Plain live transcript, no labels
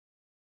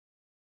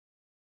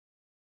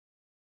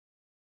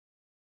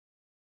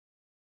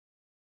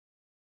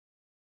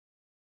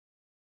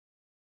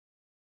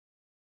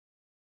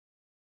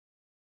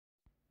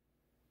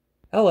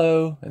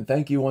Hello, and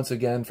thank you once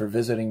again for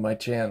visiting my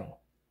channel.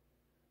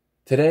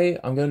 Today,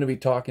 I'm going to be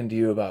talking to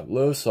you about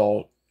low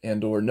salt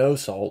and or no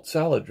salt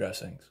salad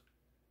dressings.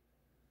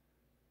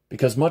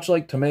 Because much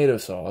like tomato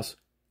sauce,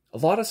 a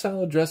lot of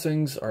salad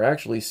dressings are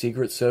actually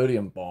secret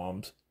sodium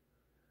bombs.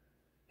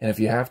 And if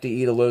you have to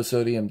eat a low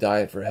sodium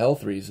diet for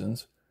health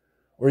reasons,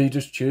 or you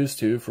just choose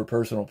to for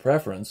personal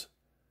preference,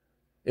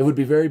 it would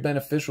be very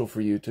beneficial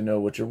for you to know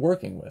what you're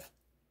working with,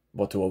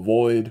 what to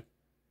avoid,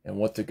 and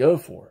what to go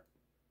for.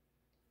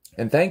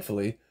 And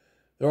thankfully,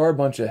 there are a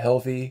bunch of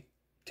healthy,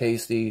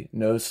 tasty,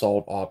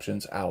 no-salt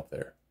options out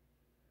there.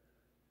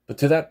 But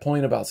to that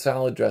point about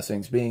salad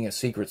dressings being a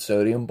secret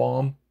sodium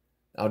bomb,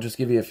 I'll just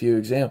give you a few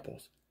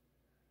examples.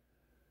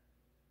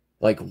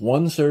 Like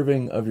 1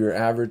 serving of your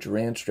average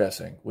ranch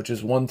dressing, which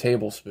is 1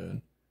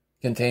 tablespoon,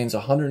 contains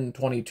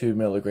 122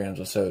 milligrams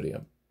of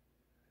sodium.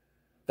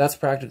 That's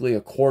practically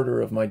a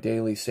quarter of my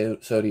daily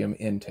sodium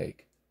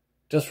intake,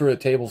 just for a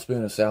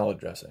tablespoon of salad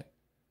dressing.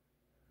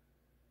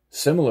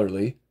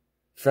 Similarly,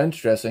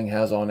 French dressing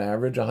has on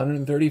average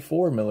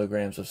 134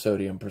 milligrams of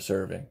sodium per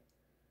serving.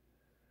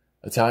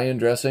 Italian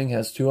dressing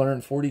has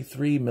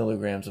 243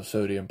 milligrams of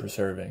sodium per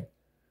serving.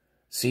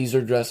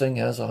 Caesar dressing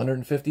has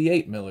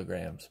 158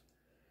 milligrams.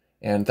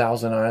 And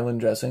Thousand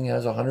Island dressing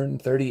has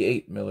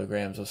 138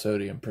 milligrams of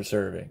sodium per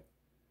serving.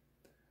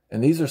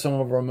 And these are some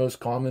of our most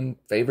common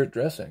favorite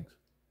dressings.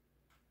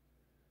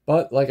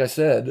 But like I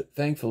said,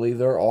 thankfully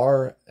there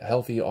are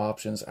healthy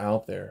options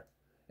out there,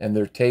 and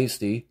they're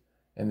tasty,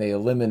 and they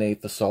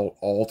eliminate the salt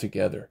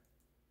altogether.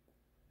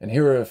 And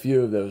here are a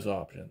few of those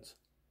options,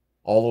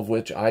 all of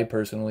which I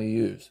personally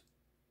use.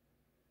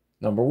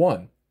 Number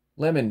 1,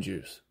 lemon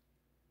juice.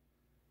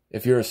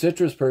 If you're a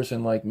citrus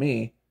person like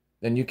me,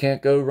 then you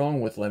can't go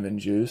wrong with lemon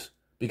juice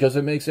because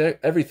it makes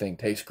everything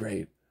taste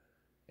great,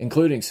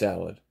 including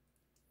salad.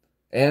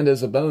 And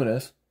as a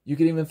bonus, you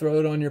can even throw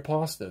it on your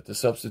pasta to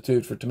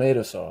substitute for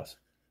tomato sauce.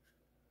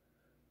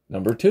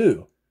 Number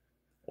 2,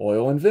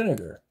 oil and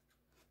vinegar.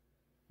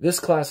 This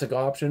classic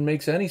option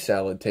makes any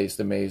salad taste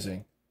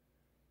amazing.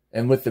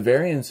 And with the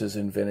variances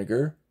in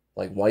vinegar,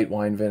 like white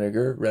wine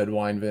vinegar, red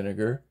wine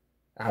vinegar,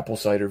 apple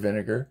cider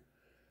vinegar,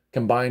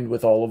 combined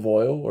with olive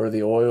oil or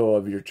the oil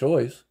of your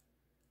choice,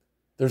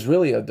 there's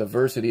really a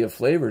diversity of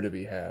flavor to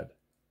be had.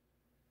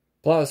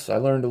 Plus, I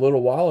learned a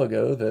little while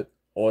ago that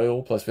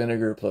oil plus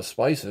vinegar plus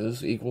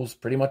spices equals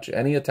pretty much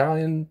any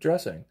Italian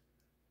dressing.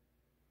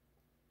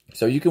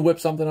 So you can whip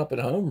something up at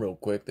home real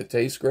quick that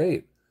tastes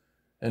great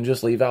and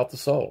just leave out the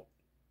salt.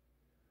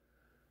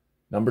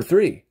 Number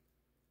 3,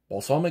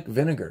 balsamic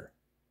vinegar.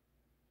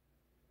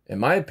 In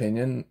my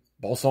opinion,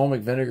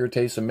 balsamic vinegar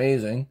tastes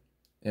amazing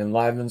and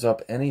livens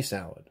up any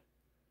salad.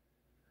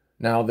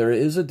 Now, there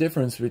is a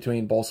difference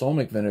between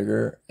balsamic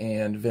vinegar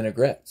and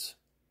vinaigrettes.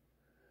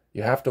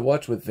 You have to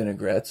watch with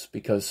vinaigrettes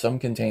because some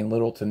contain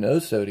little to no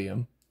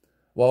sodium,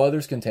 while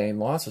others contain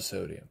lots of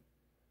sodium.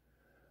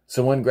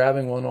 So when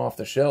grabbing one off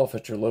the shelf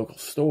at your local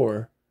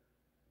store,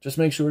 just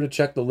make sure to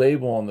check the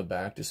label on the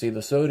back to see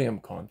the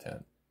sodium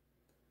content.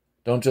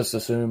 Don't just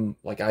assume,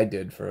 like I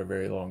did for a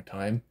very long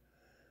time,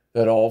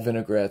 that all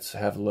vinaigrettes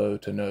have low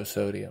to no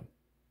sodium.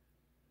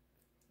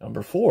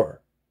 Number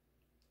 4,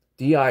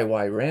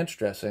 DIY ranch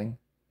dressing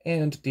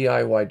and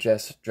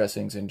DIY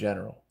dressings in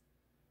general.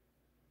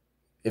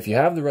 If you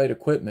have the right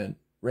equipment,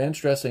 ranch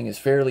dressing is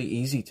fairly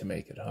easy to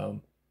make at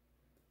home.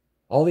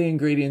 All the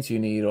ingredients you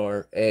need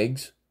are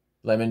eggs,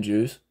 lemon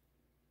juice,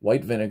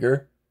 white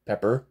vinegar,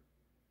 pepper,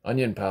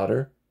 onion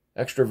powder,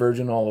 extra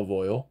virgin olive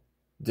oil,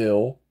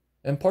 dill,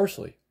 and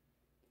parsley.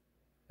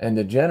 And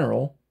in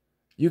general,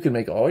 you can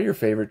make all your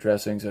favorite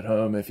dressings at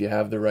home if you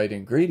have the right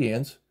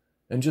ingredients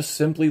and just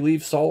simply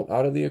leave salt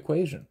out of the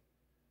equation.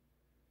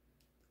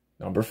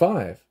 Number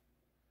 5,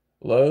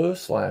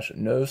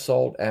 low/no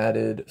salt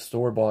added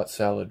store-bought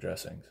salad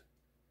dressings.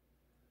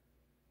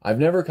 I've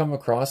never come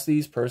across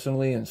these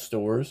personally in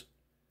stores,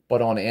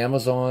 but on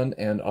Amazon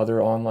and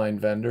other online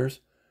vendors,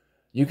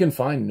 you can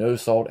find no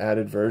salt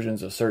added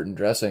versions of certain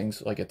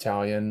dressings like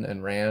Italian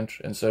and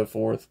ranch and so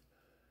forth.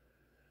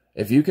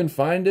 If you can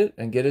find it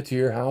and get it to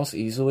your house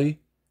easily,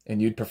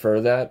 and you'd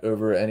prefer that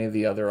over any of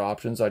the other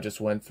options I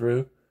just went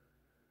through,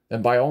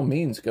 then by all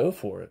means go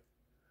for it.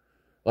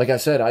 Like I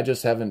said, I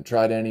just haven't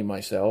tried any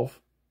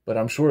myself, but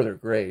I'm sure they're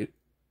great.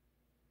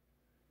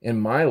 In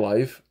my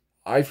life,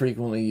 I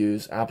frequently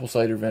use apple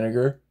cider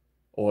vinegar,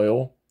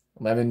 oil,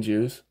 lemon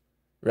juice,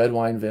 red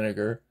wine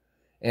vinegar,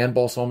 and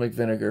balsamic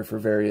vinegar for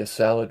various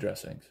salad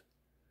dressings.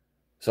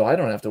 So I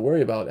don't have to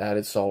worry about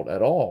added salt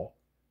at all.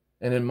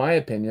 And in my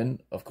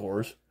opinion, of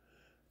course,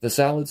 the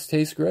salads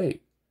taste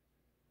great.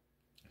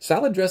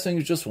 Salad dressing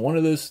is just one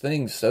of those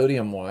things,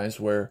 sodium-wise,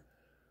 where,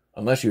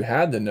 unless you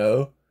had to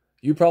know,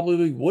 you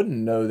probably wouldn't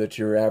know that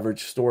your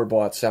average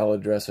store-bought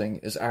salad dressing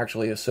is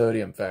actually a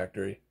sodium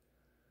factory.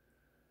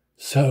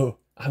 So,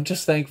 I'm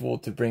just thankful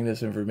to bring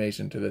this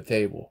information to the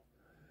table,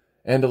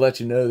 and to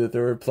let you know that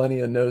there are plenty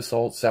of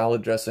no-salt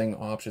salad dressing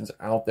options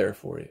out there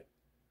for you.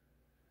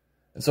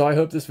 And so I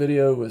hope this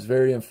video was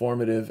very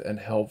informative and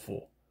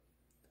helpful.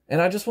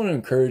 And I just want to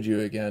encourage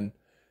you again,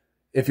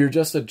 If you're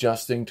just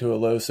adjusting to a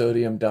low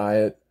sodium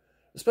diet,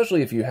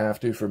 especially if you have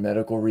to for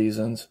medical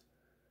reasons,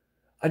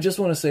 I just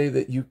want to say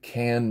that you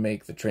can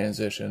make the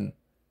transition,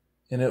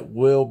 and it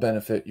will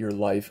benefit your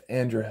life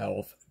and your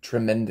health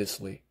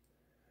tremendously.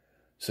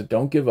 So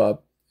don't give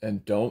up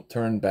and don't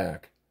turn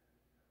back.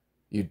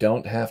 You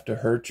don't have to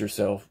hurt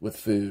yourself with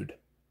food,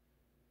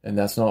 and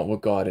that's not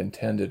what God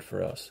intended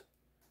for us.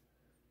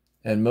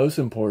 And most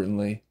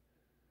importantly,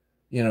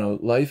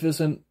 life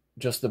isn't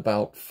just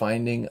about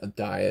finding a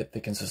diet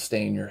that can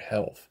sustain your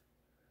health.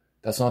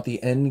 That's not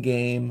the end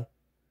game.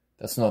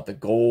 That's not the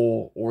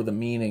goal or the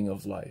meaning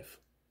of life.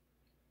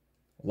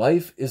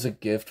 Life is a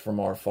gift from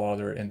our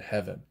Father in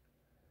heaven.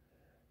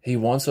 He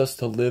wants us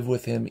to live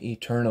with Him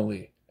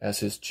eternally as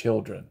His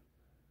children.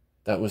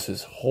 That was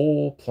His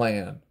whole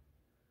plan.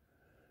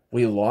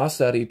 We lost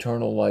that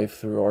eternal life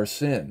through our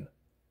sin.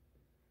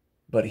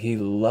 But He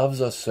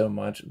loves us so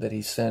much that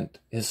He sent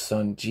His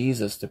Son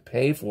Jesus to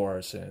pay for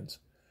our sins,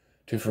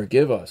 to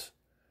forgive us,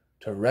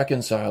 to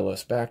reconcile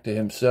us back to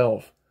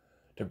Himself,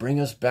 to bring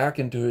us back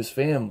into His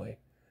family,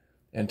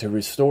 and to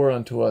restore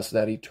unto us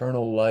that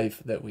eternal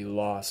life that we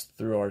lost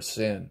through our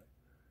sin.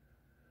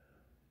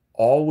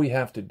 All we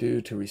have to do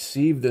to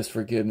receive this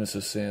forgiveness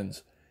of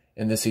sins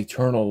and this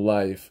eternal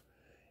life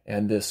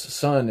and this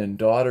son and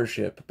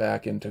daughtership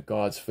back into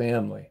God's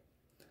family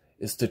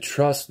is to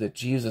trust that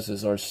Jesus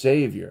is our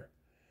Savior,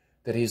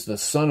 that He's the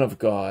Son of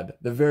God,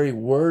 the very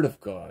Word of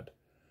God,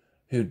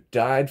 who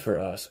died for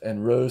us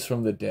and rose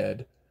from the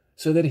dead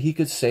so that He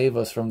could save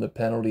us from the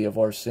penalty of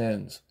our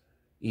sins,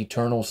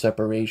 eternal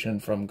separation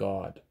from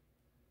God.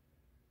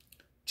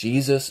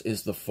 Jesus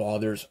is the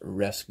Father's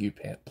rescue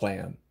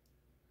plan.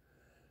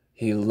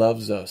 He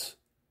loves us,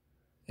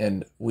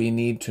 and we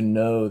need to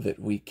know that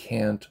we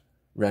can't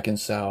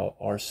reconcile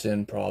our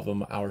sin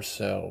problem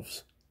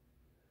ourselves.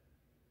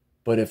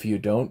 But if you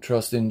don't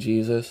trust in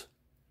Jesus,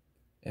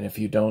 and if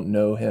you don't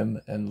know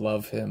Him and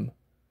love Him,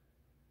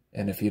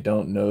 and if you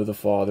don't know the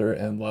Father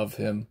and love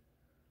Him,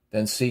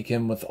 then seek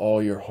Him with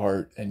all your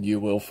heart and you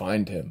will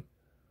find Him.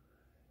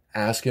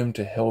 Ask Him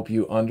to help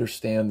you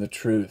understand the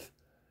truth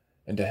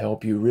and to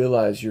help you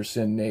realize your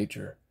sin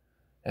nature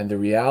and the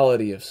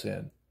reality of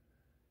sin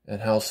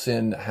and how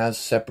sin has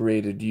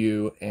separated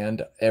you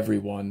and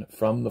everyone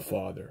from the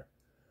Father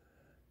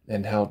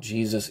and how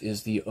Jesus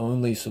is the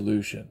only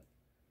solution.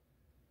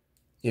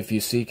 If you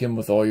seek Him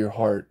with all your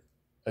heart,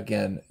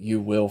 again, you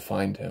will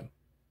find Him.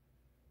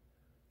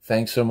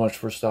 Thanks so much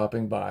for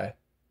stopping by,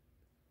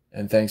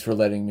 and thanks for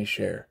letting me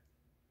share.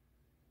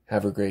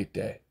 Have a great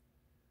day.